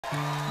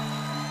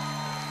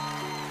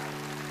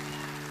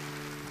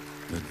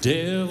The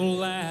devil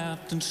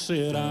laughed and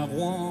said, I've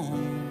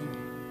won.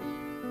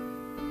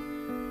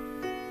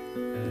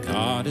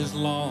 God has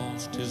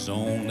lost his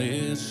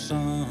only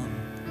son.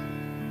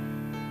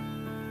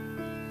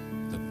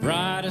 The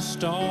brightest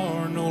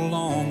star no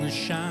longer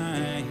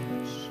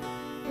shines.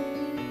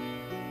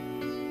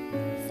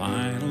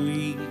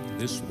 Finally,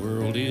 this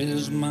world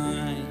is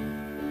mine.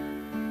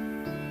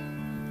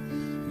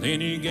 Then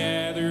he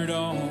gathered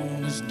all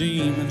his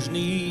demons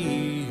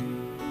near.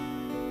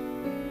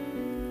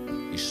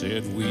 He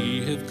said,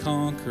 we have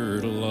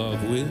conquered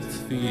love with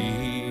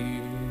fear.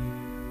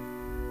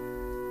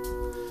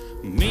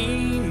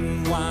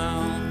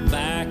 Meanwhile,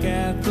 back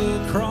at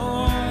the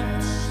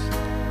cross,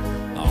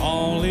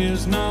 all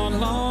is not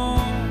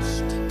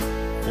lost.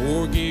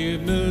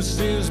 Forgiveness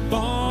is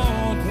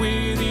bought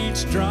with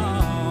each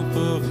drop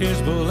of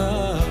his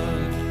blood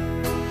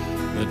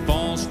that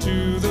falls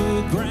to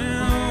the ground.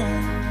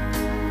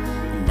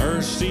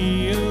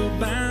 Mercy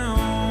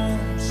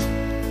abounds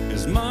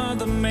as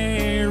Mother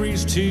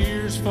Mary's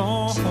tears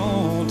fall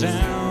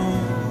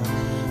down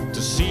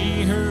to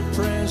see her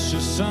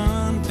precious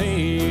son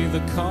pay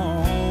the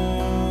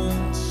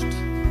cost.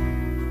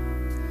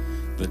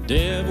 The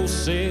devil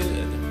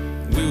said,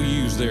 we'll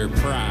use their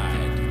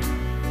pride.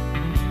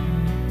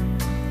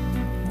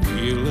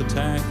 We'll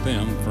attack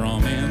them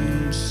from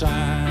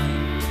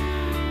inside.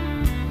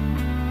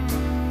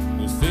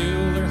 We'll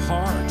fill their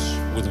hearts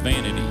with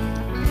vanity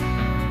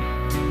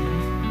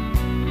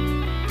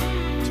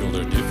till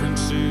their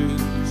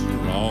differences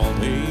are all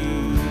they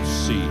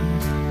see.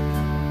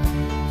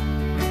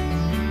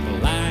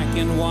 Black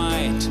and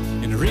white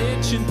and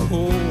rich and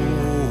poor,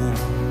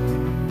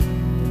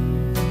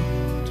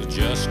 to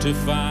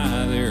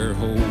justify their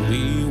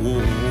holy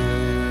war.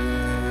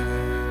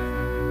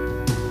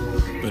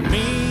 But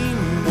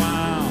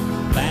meanwhile,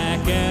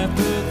 back at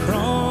the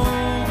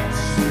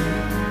cross,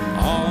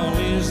 all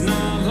is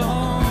not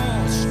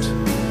lost.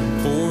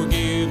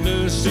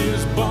 Forgiveness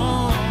is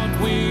bought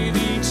with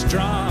each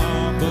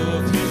drop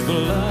of his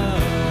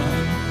blood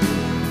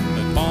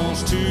that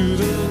falls to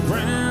the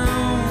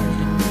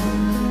ground.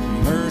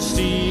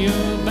 Mercy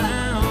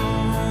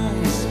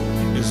abounds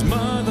as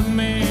Mother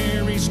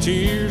Mary's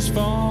tears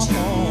fall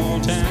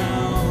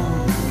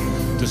down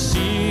to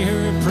see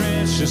her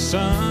precious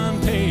son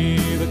pay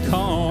the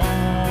cost.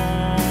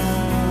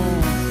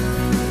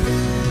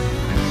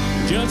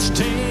 Just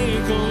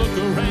take a look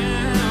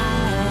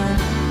around,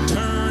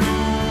 turn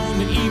on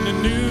the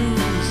evening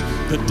news.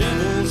 The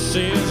devil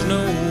says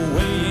no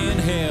way in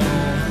hell,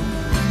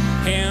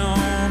 how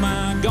am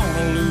I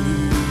gonna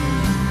lose?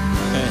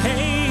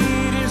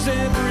 Hate is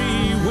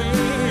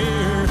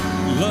everywhere,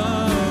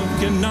 love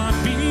cannot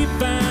be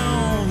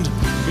found.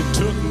 It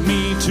took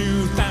me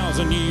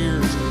 2,000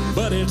 years,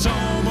 but it's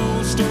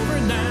almost over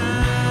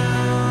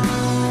now.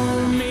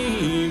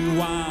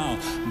 Meanwhile,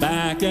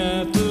 back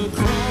at the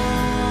cross,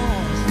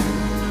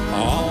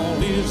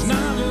 all is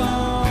not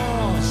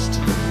lost.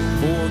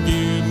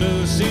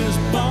 Forgiveness is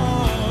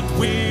bought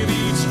with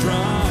each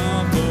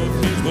drop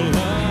of his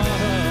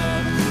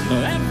blood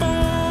that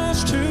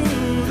falls to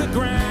the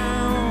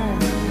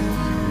ground.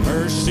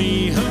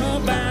 Mercy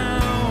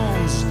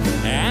abounds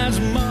as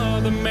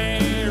Mother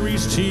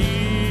Mary's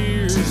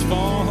tears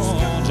fall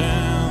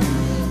down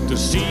to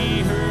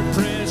see her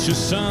precious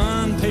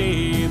son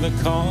pay the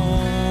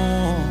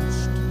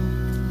cost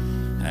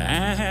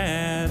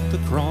at the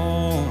cross.